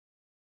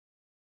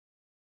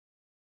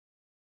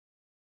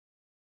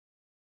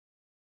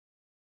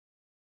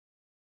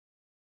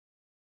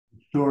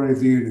story of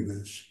the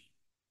universe,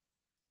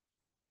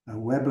 a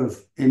web of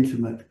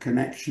intimate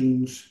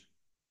connections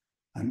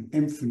and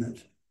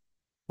infinite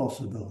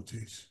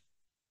possibilities.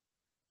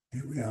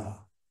 Here we are,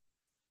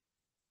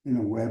 in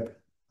a web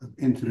of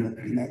intimate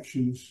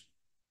connections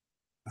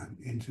and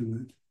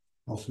intimate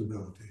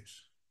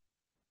possibilities.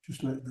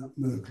 Just let that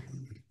mergle a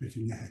little bit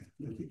in your head.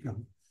 Let it go.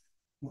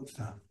 What's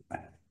that?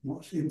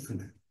 What's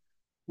infinite?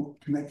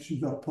 What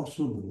connections are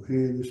possible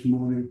here this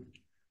morning?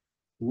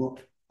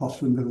 What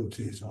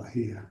possibilities are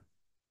here?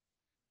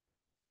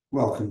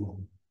 Welcome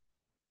all.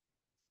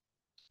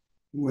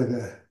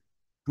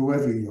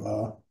 Whoever you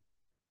are,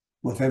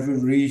 whatever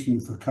reason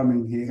for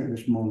coming here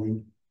this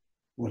morning,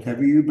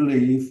 whatever you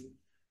believe,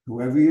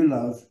 whoever you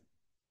love,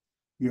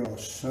 you are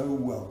so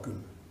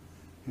welcome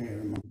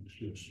here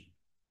amongst us.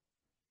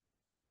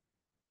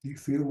 Do you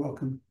feel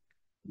welcome?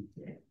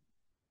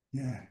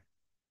 Yeah.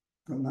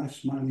 Got nice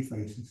smiley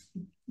faces.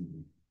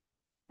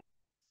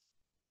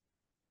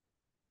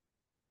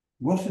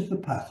 What is the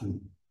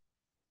pattern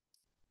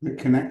that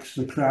connects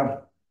the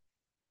crab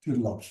to the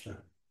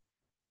lobster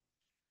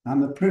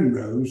and the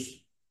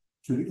primrose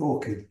to the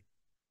orchid,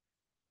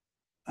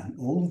 and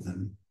all of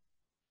them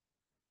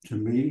to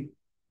me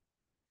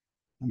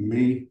and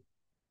me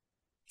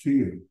to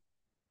you?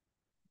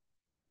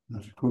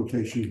 That's a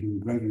quotation from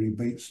Gregory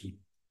Bateson.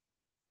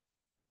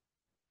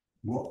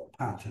 What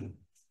pattern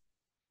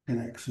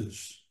connects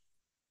us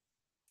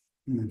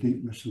in the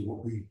deepness of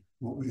what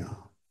we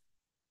are?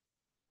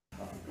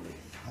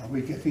 Are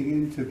we getting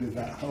into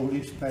that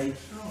holy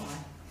space?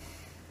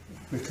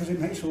 Because it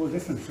makes all the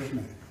difference, doesn't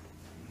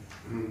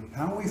it?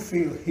 How we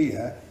feel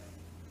here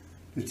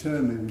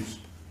determines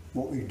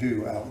what we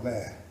do out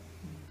there.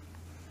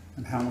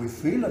 And how we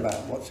feel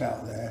about what's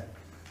out there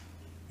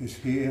is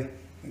here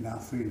in our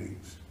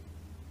feelings.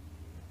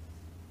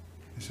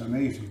 It's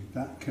amazing,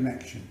 that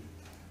connection.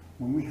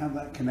 When we have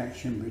that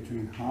connection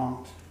between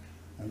heart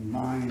and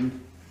mind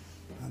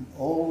and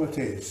all that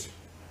is,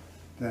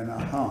 then our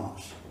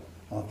hearts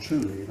are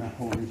truly in a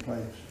holy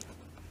place.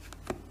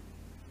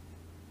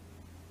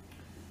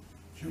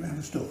 Shall we have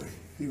a story?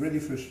 Are you ready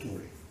for a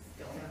story?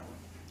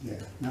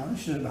 Yeah. Now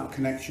this is about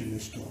connection,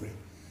 this story.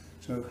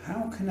 So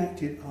how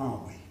connected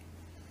are we?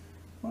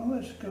 Well,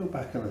 let's go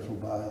back a little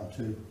while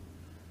to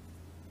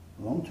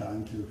a long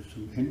time to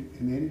some in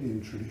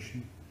Indian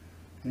tradition,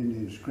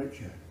 Indian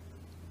scripture,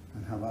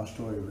 and have our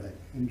story read.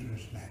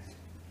 Indra's Nhat.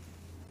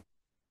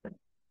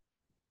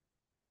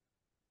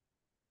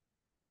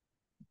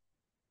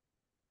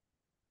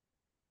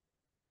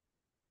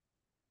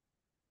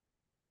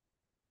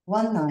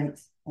 One night,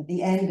 at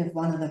the end of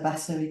one of the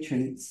Vassa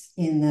retreats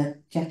in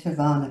the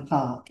Jetavana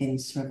Park in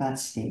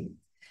Sravasti,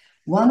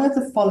 one of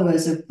the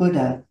followers of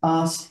Buddha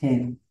asked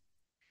him,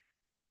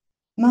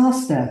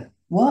 "Master,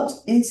 what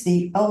is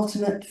the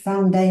ultimate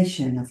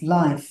foundation of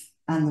life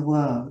and the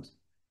world?"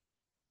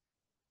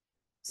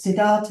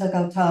 Siddhartha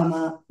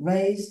Gautama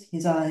raised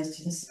his eyes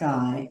to the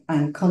sky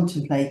and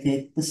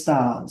contemplated the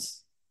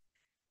stars.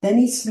 Then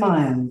he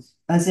smiled,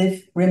 as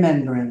if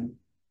remembering.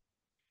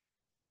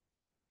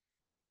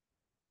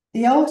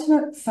 The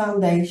ultimate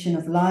foundation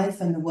of life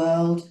and the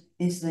world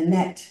is the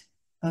net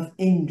of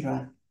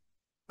Indra,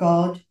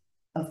 god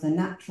of the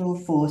natural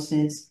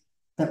forces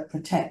that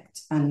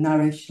protect and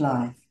nourish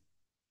life,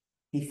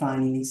 he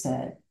finally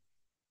said,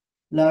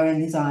 lowering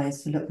his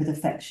eyes to look with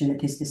affection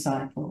at his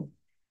disciple.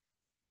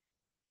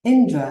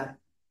 Indra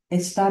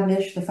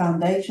established the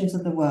foundations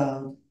of the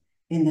world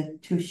in the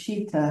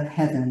Tushita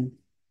heaven.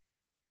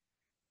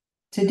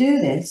 To do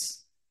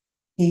this,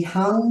 he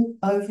hung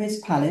over his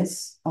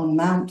palace on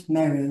Mount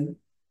Meru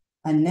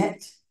a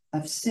net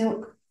of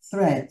silk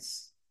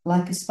threads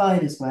like a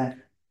spider's web,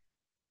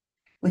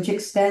 which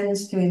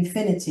extends to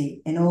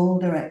infinity in all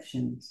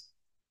directions.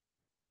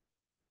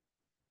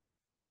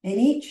 In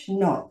each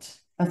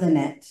knot of the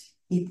net,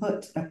 he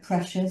put a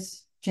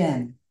precious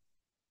gem,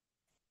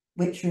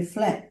 which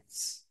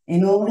reflects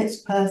in all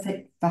its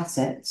perfect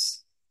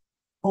facets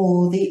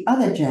all the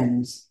other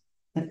gems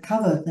that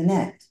cover the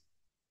net.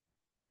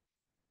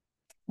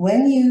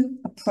 When you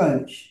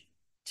approach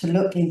to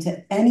look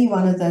into any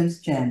one of those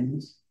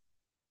gems,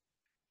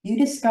 you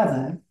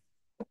discover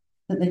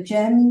that the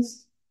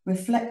gems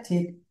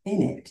reflected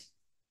in it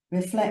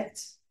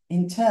reflect,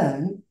 in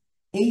turn,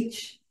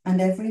 each and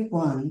every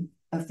one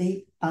of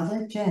the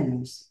other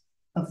gems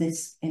of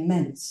this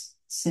immense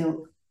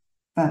silk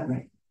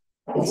fabric,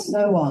 and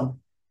so on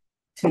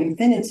to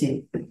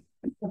infinity.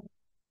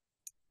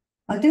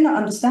 "I do not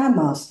understand,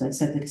 Master,"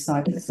 said the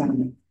disciple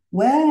suddenly.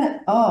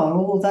 "Where are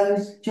all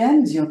those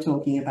gems you're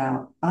talking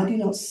about? I do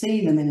not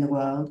see them in the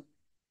world."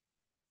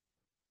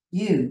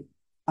 "You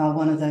are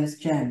one of those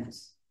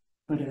gems,"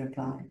 Buddha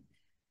replied.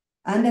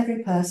 "And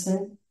every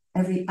person,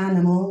 every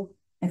animal,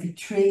 every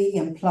tree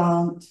and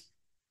plant,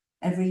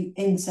 every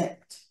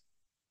insect,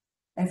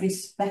 every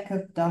speck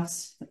of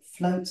dust that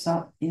floats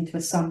up into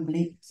a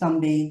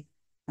sunbeam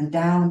and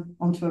down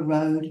onto a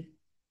road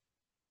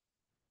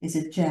is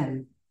a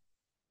gem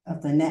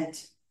of the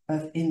net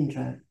of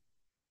Indra.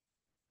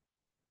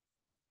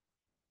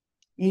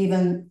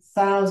 Even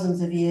thousands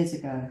of years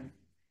ago,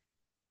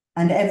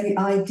 and every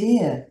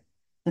idea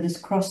that has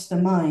crossed the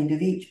mind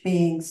of each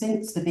being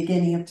since the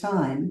beginning of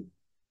time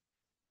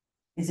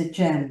is a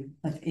gem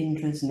of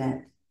Indra's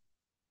net.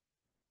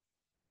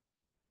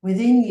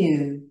 Within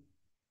you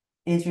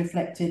is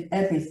reflected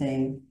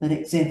everything that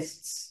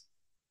exists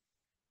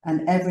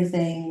and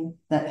everything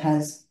that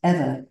has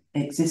ever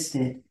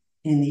existed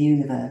in the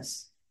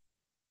universe.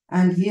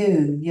 And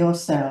you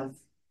yourself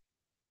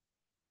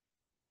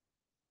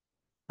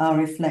are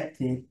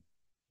reflected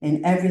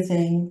in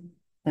everything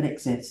that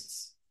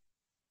exists.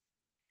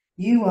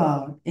 You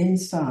are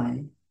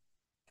inside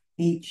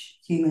each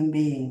human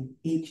being,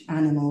 each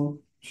animal,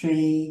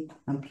 tree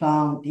and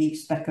plant,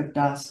 each speck of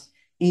dust,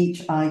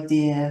 each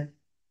idea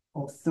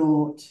or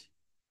thought,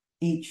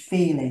 each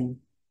feeling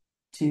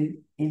to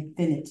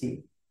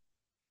infinity.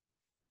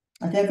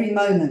 At every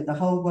moment, the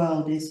whole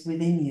world is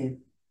within you,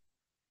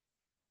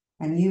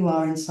 and you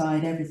are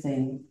inside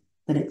everything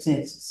that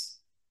exists.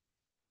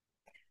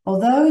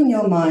 Although in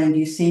your mind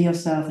you see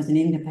yourself as an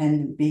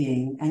independent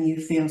being and you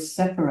feel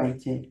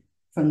separated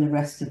from the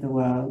rest of the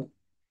world,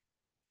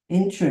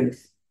 in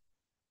truth,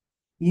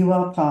 you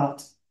are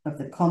part of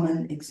the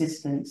common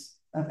existence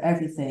of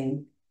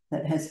everything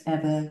that has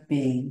ever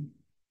been.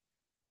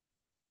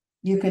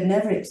 You could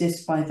never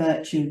exist by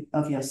virtue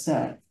of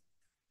yourself,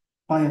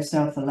 by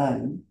yourself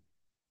alone,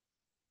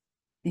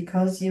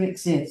 because you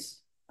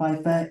exist by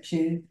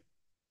virtue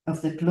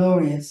of the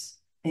glorious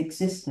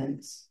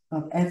existence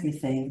of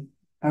everything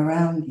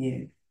around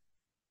you.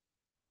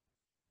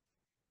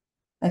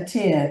 A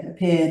tear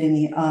appeared in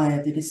the eye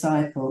of the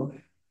disciple,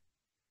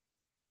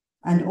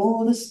 and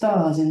all the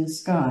stars in the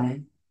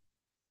sky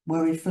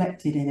were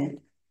reflected in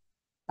it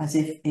as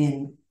if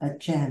in a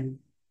gem.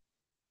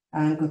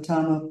 And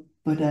Gautama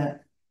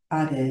Buddha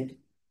added,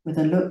 with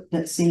a look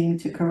that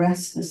seemed to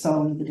caress the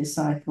soul of the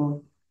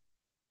disciple,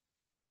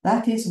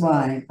 "That is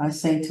why I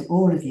say to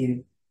all of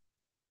you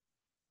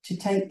to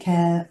take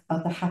care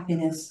of the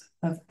happiness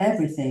of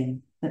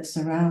everything that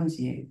surrounds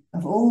you,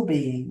 of all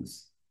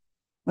beings,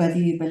 whether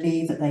you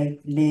believe that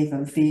they live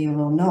and feel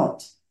or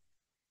not,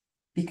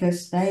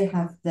 because they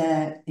have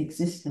their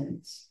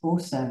existence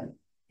also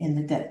in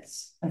the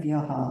depths of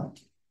your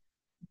heart."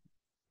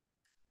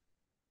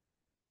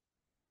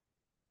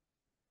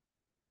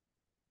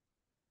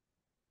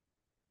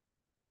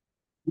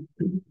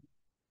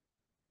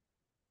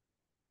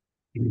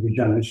 Maybe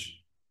Janice,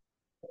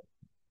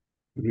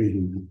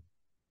 reading them.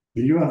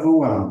 Did you have a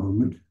wow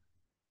moment?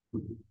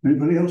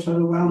 Anybody else have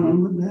a wow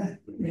moment there?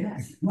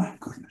 Yes. My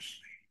goodness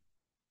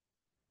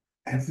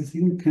me.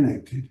 Everything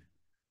connected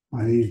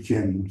by these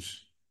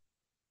gems.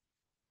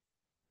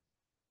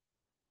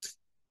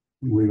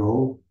 We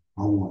all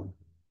are one.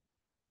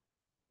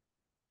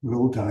 We're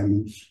all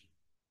diamonds.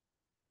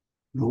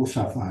 We're all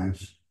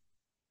sapphires.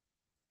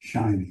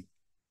 Shining.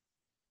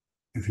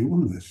 Every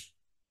one of us.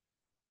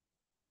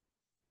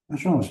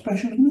 That's rather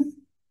special, isn't it?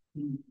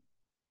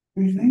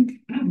 What do you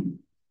think?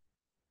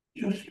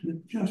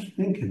 Just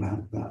think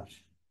about that.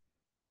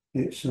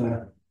 It's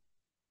a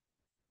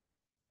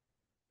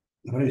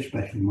very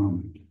special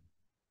moment.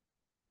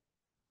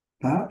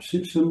 Perhaps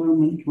it's a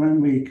moment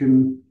when we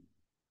can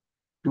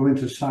go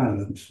into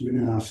silence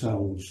within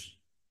ourselves.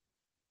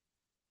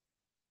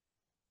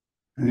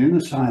 And in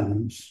the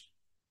silence,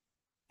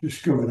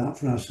 discover that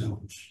for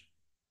ourselves.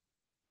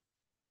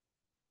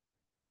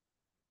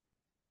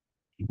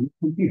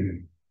 I'm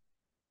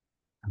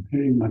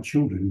hearing my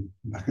children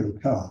back of the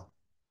car.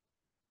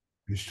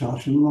 We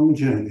started a long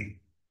journey.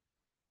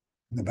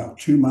 And about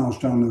 2 miles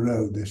down the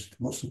road,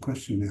 what's the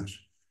question they asked?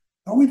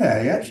 Are we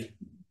there yet?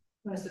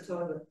 Where's the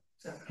toilet?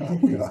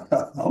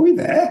 Are we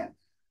there?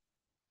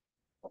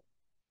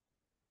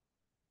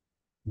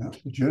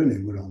 That's the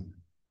journey we're on.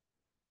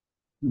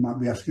 We might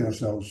be asking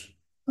ourselves,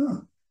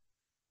 are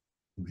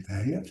we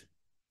there yet?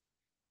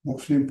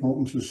 What's the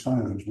importance of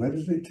silence? Where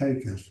does it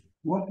take us?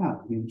 What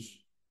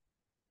happens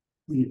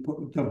when you put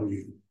the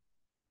W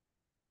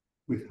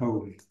with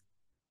holy?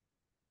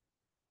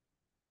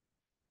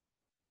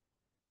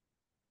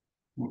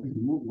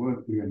 What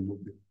word do we end up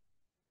with?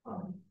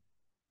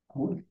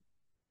 Holy.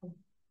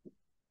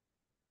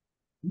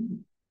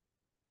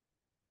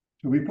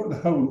 So we put the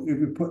whole, if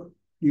we put,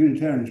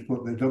 Unitarians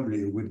put the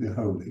W with the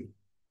holy.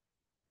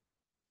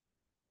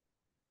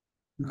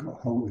 We've got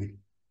holy.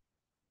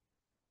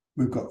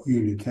 We've got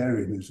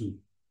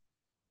Unitarianism.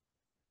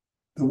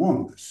 The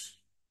oneness.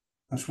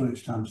 That's what it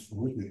stands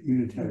for, isn't it?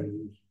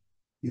 Unitarianism.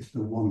 It's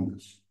the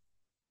oneness.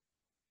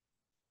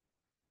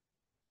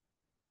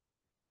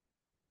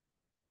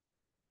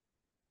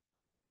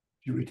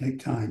 Should we take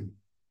time,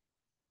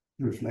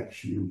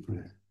 reflection and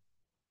prayer?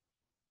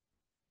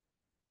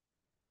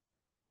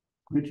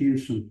 I'm going to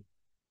use some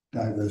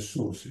diverse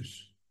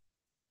sources.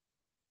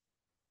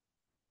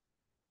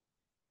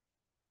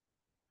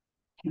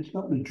 It's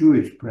got the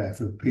Druid prayer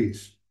for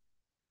peace.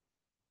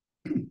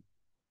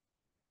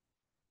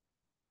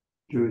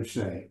 Druids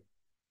say,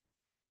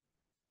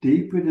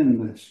 deep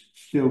within the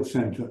still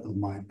center of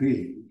my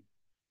being,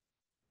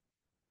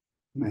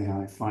 may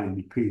I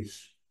find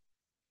peace.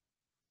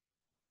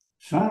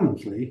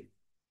 Silently,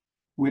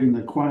 Within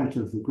the quiet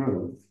of the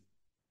grove,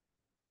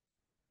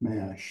 may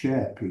I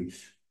share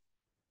peace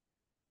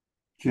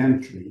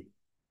gently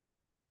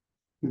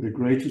with a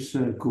greater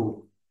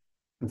circle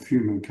of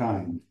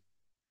humankind.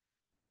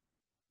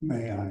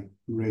 May I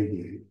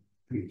radiate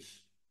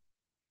peace.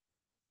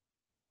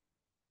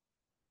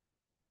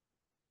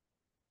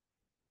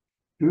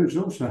 Druids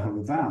also have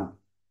a vow,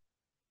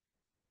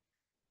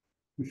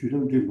 which we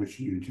don't do much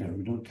in Unitarian.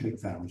 We don't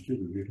take vows, do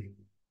we, really?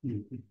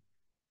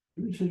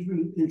 This is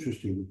really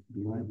interesting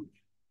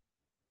language.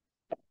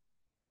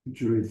 The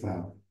Druid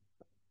vow.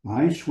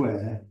 I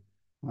swear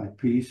by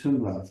peace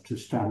and love to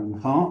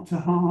stand heart to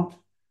heart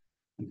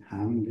and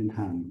hand in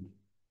hand.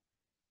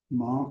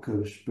 Mark,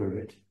 O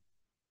Spirit,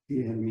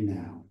 hear me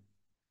now,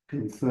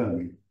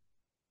 confirming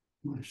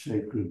my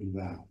sacred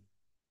vow.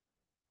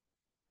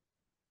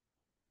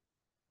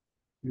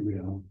 Here we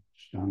are,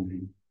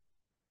 standing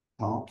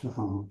heart to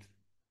heart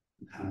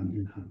and hand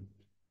in hand.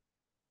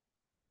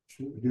 That's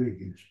what we're doing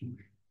here this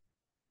morning.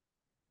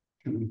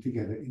 Coming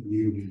together in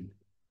union,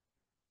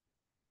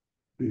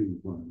 being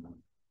one another.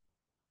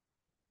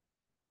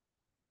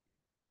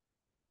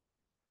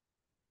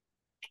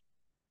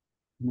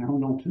 Now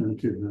an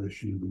alternative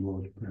version of the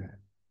Lord's Prayer.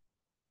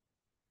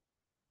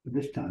 But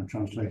this time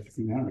translated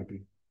from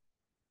Arabic.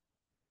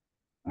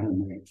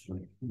 Aramaic,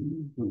 sorry.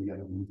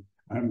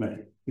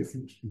 Aramaic,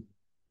 difference.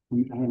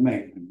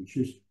 Aramaic,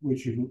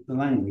 which is the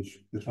language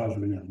that as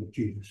we know that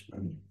Jesus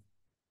spoke.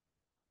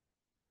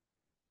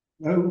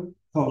 O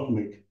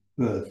cosmic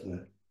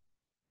birther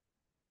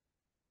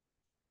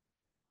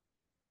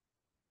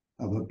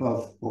of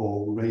above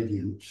all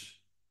radiance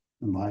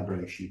and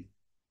vibration,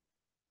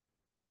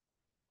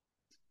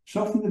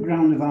 soften the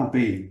ground of our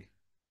being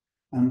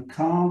and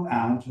carve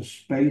out a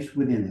space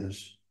within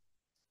us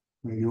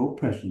where your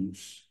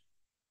presence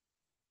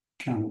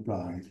can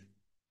abide.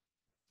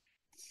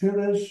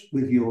 Fill us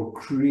with your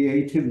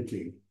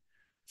creativity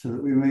so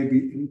that we may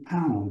be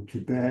empowered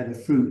to bear the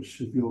fruits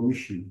of your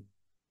mission.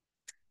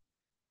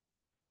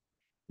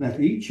 Let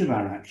each of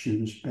our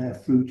actions bear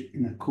fruit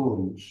in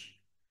accordance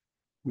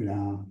with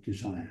our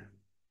desire.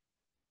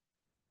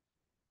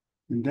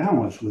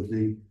 Endow us with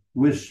the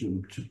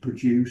wisdom to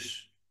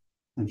produce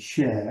and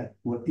share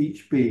what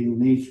each being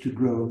needs to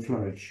grow and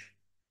flourish.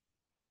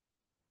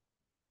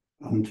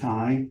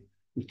 Untie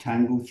the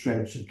tangled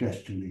threads of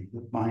destiny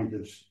that bind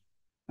us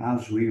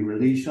as we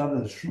release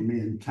others from the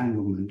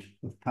entanglement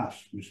of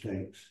past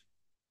mistakes.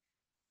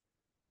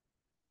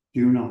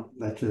 Do not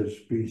let us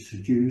be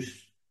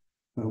seduced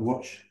by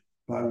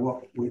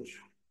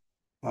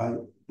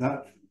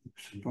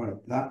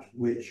that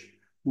which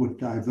would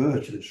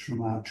divert us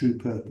from our true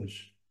purpose,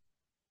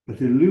 but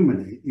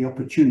illuminate the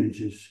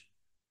opportunities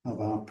of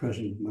our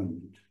present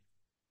moment.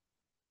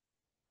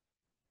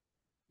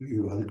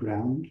 You are the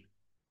ground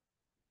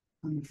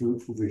and the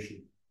fruitful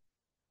vision,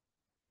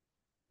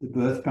 the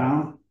birth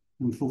power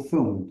and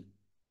fulfillment,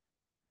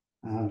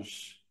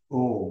 as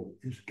all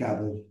is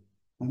gathered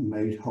and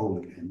made whole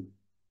again.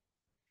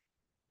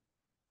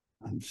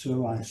 And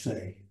so I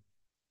say,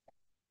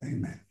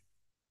 Amen.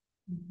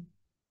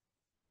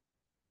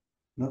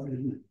 Lovely,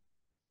 isn't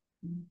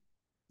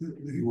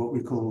it? What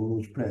we call the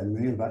Lord's Prayer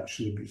may have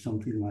actually been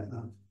something like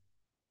that,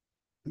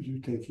 as you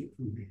take it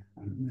from the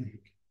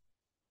Aramaic.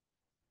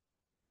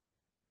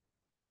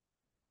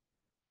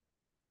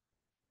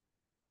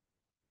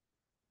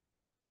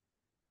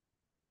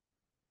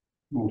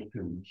 More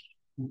stillness,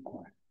 more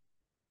quiet.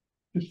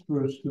 Just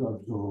for us to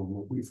absorb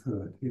what we've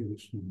heard here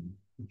this morning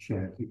and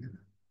share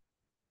together.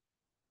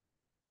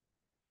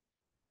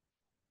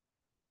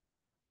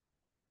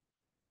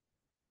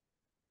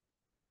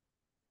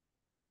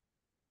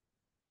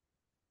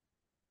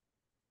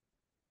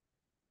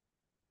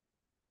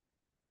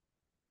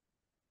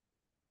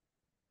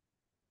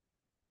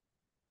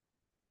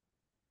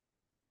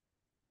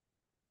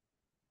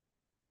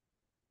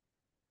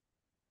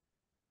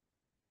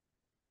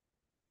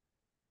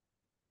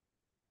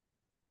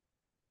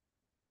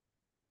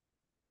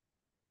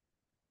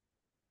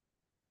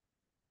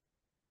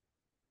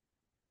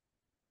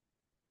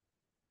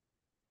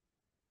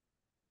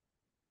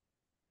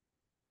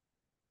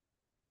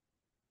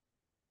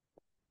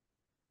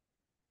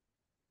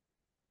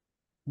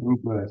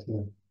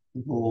 Roberta,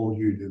 of all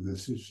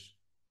universes,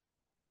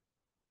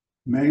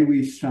 may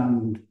we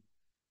stand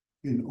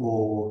in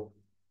awe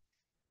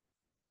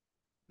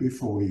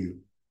before you.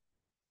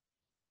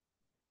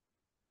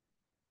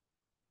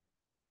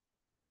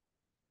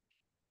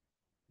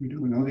 We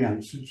don't know the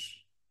answers.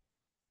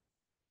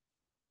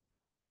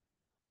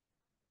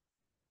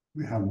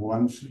 We have more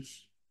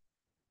answers,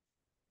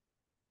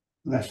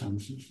 less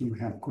answers than we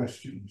have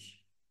questions.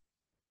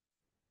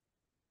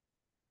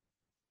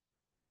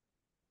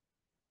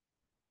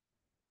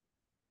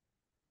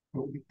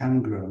 But we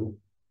can grow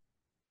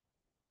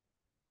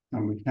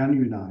and we can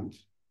unite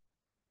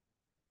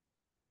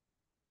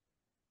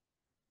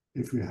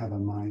if we have a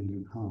mind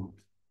and heart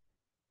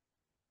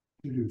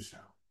to do so.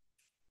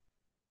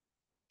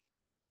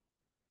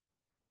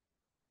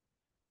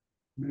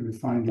 May we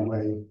find a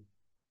way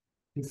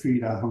to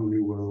feed our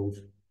hungry world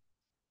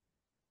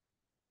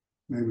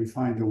may we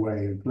find a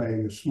way of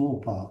playing a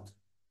small part,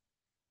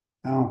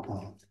 our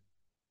part,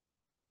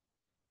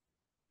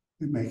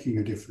 in making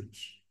a difference.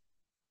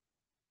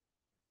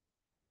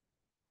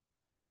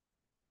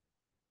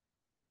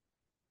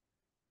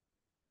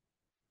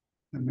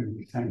 And may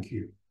we thank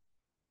you,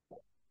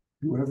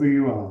 whoever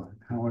you are,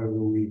 however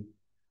we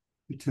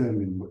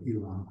determine what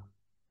you are,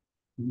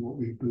 and what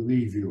we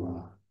believe you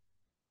are.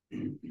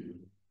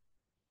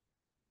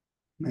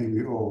 May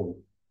we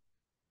all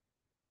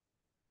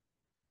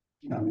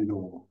stand in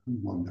awe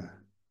and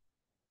wonder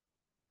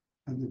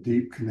at the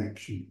deep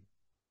connection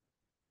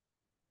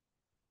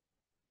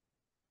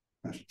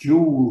as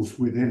jewels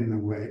within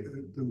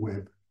the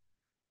web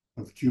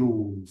of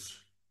jewels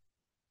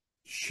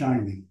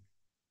shining.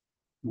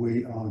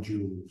 We are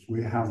jewels.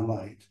 We have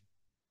light.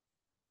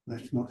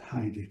 Let's not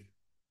hide it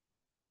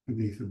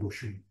beneath a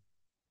bushel.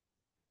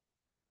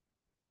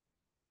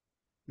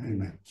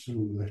 Amen. So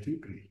let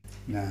it be.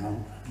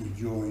 Now we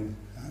join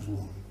as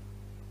one.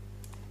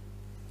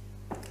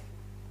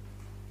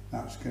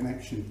 That's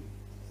connection.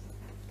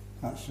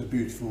 That's a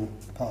beautiful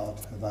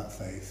part of our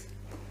faith.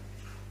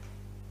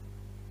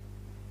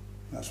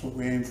 That's what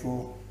we aim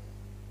for,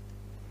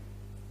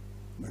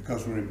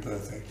 because we're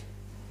imperfect.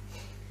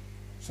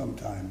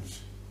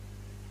 Sometimes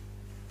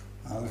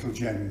our little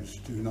gems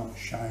do not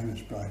shine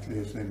as brightly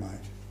as they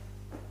might.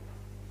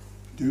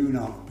 Do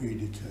not be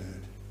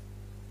deterred.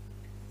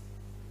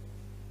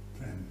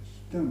 Friends,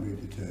 don't be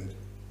deterred.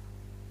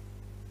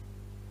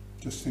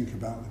 Just think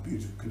about the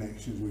beautiful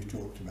connections we've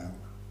talked about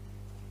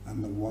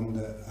and the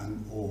wonder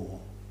and awe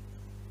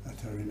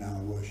that are in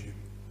our worship.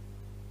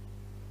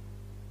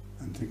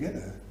 And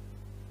together,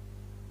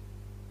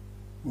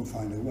 we'll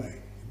find a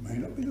way. It may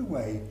not be the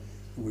way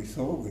that we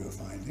thought we were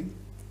finding.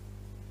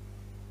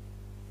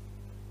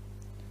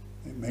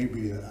 It may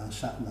be that our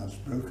sat-nav's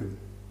broken.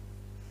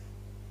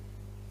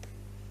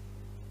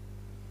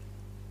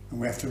 And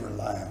we have to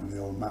rely on the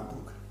old map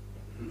book.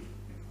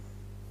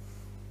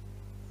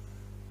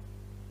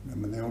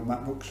 Remember the old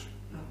map books?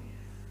 Oh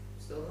yeah,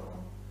 still got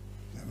one.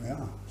 There we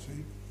are,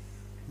 see?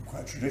 We're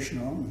quite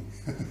traditional, aren't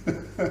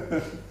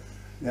we?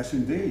 Yes,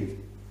 indeed.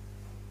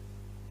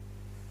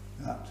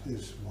 That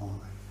is why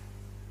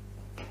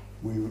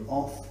we were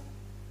off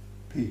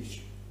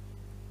Peach,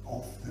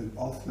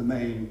 off the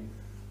main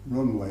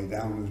runway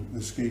down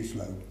the ski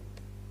slope.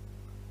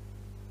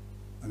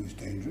 And it's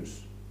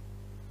dangerous,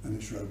 and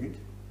it's rugged.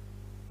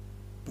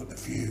 But the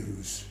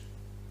views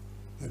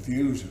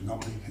have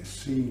not been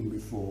seen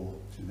before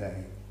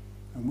today,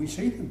 and we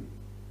see them.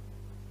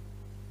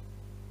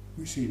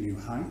 We see new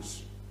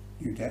heights,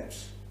 new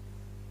depths,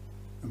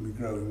 and we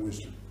grow in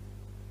wisdom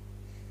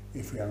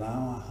if we allow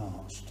our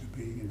hearts to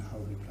be in a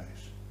holy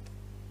place.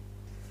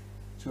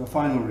 So a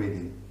final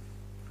reading.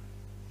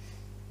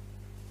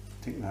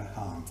 Take that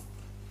Hanh.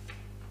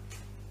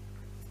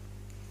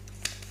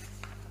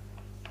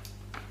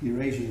 He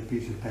raises a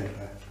piece of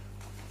paper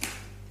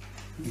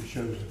and he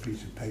shows the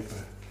piece of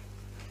paper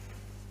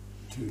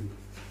to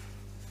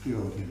the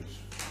audience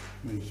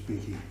when he's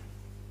speaking.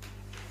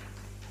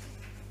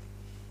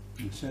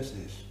 And it says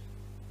this: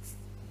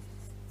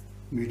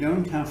 "We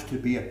don't have to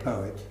be a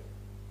poet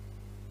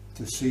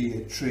to see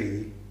a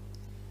tree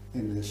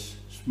in this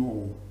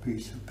small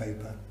piece of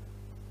paper.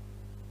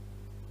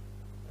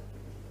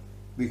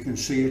 We can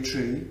see a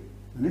tree,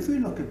 and if we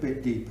look a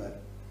bit deeper,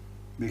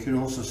 we can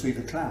also see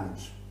the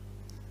clouds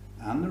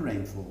and the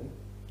rainfall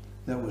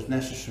that was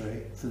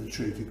necessary for the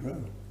tree to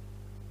grow.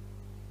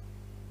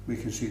 We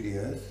can see the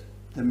earth,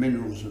 the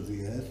minerals of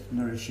the earth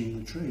nourishing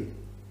the tree.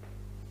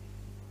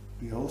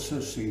 We also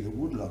see the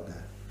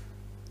woodlogger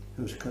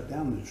who has cut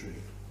down the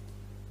tree.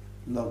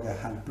 Logger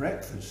had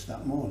breakfast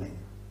that morning,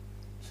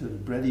 so the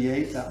bread he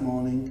ate that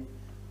morning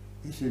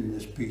is in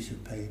this piece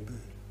of paper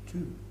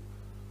too.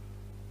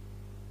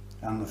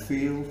 And the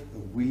field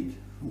of wheat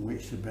from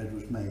which the bread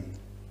was made.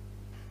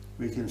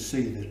 We can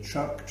see the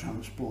truck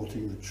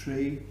transporting the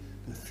tree,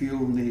 the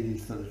fuel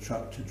needed for the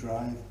truck to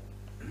drive,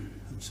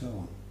 and so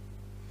on.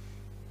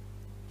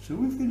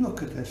 So if we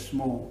look at this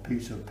small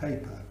piece of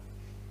paper,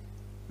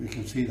 we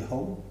can see the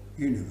whole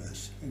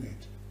universe in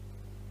it.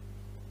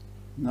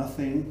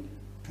 Nothing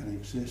can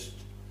exist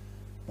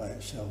by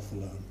itself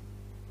alone."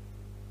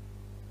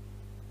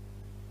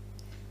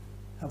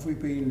 Have we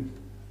been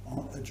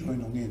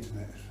joined on the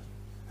internet?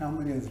 How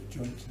many have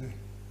joined today?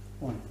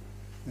 One.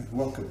 Yeah,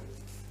 welcome.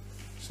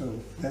 So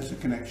there's a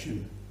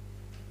connection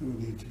that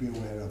we need to be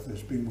aware of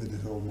that's been with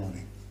us all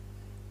morning.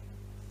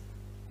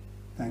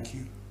 Thank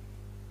you.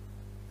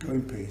 Go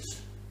in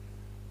peace,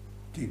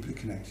 deeply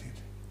connected.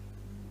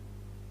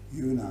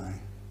 You and I,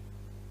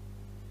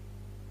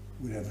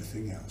 with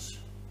everything else.